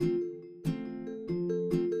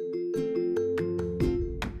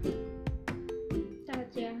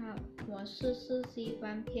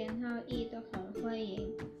班偏好1的洪慧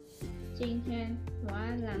莹。今天我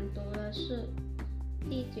要朗读的是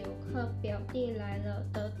第9课《表弟来了》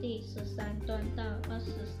的第13段到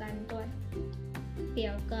23段。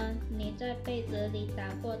表哥，你在被子里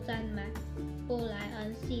打过战吗？布莱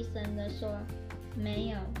恩细声地说。没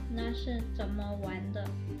有，那是怎么玩的？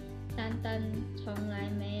丹丹从来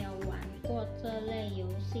没有玩过这类游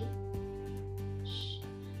戏。嘘，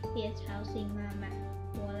别吵醒妈妈，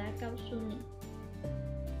我来告诉你。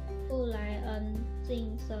布莱恩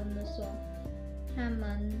静声地说。他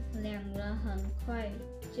们2人很快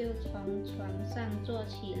就从床上坐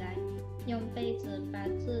起来，用被子把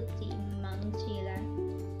自己蒙起来。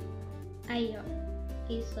哎呦！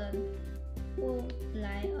一声，布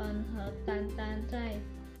莱恩和丹丹在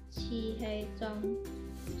漆黑中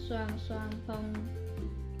双碰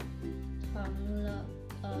疼了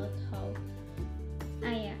额头。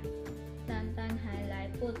哎呀！丹丹还来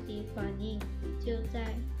不及反应，就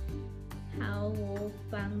在毫无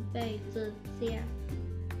防备之下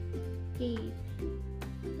抵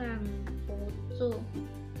挡不住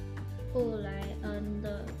布莱恩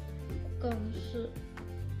的攻势，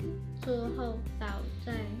最后倒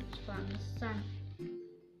在床上。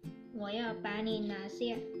我要把你拿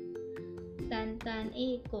下！丹丹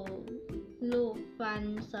一骨碌翻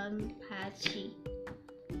身爬起，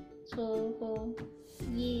出乎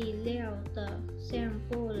意料地向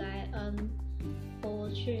布莱恩扑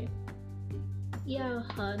去，要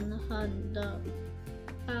狠狠地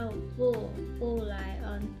报复布莱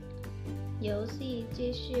恩。游戏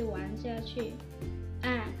继续玩下去。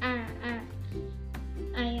哎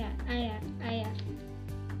呀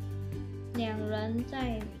！2人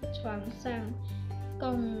在床上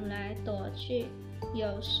攻来躲去，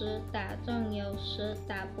有时打中，有时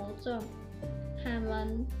打不中。他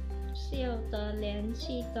们笑得连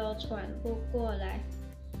气都喘不过来。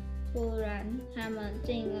突然，他们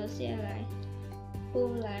静了下来。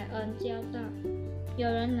布莱恩叫道：“有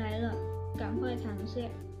人来了，赶快躺下，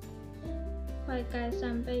快盖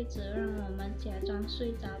上被子，让我们假装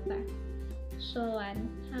睡着吧。”说完，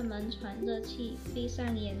他们喘着气，闭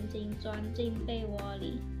上眼睛，钻进被窝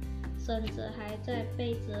里，身子还在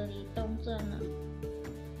被子里动着呢。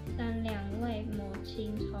当2位母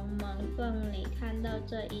亲从门缝里看到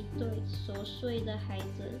这一对熟睡的孩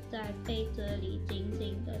子在被子里紧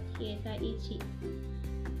紧地贴在一起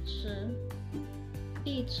时，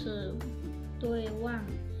彼此对望，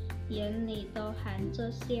眼里都含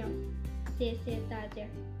着笑。谢谢大家。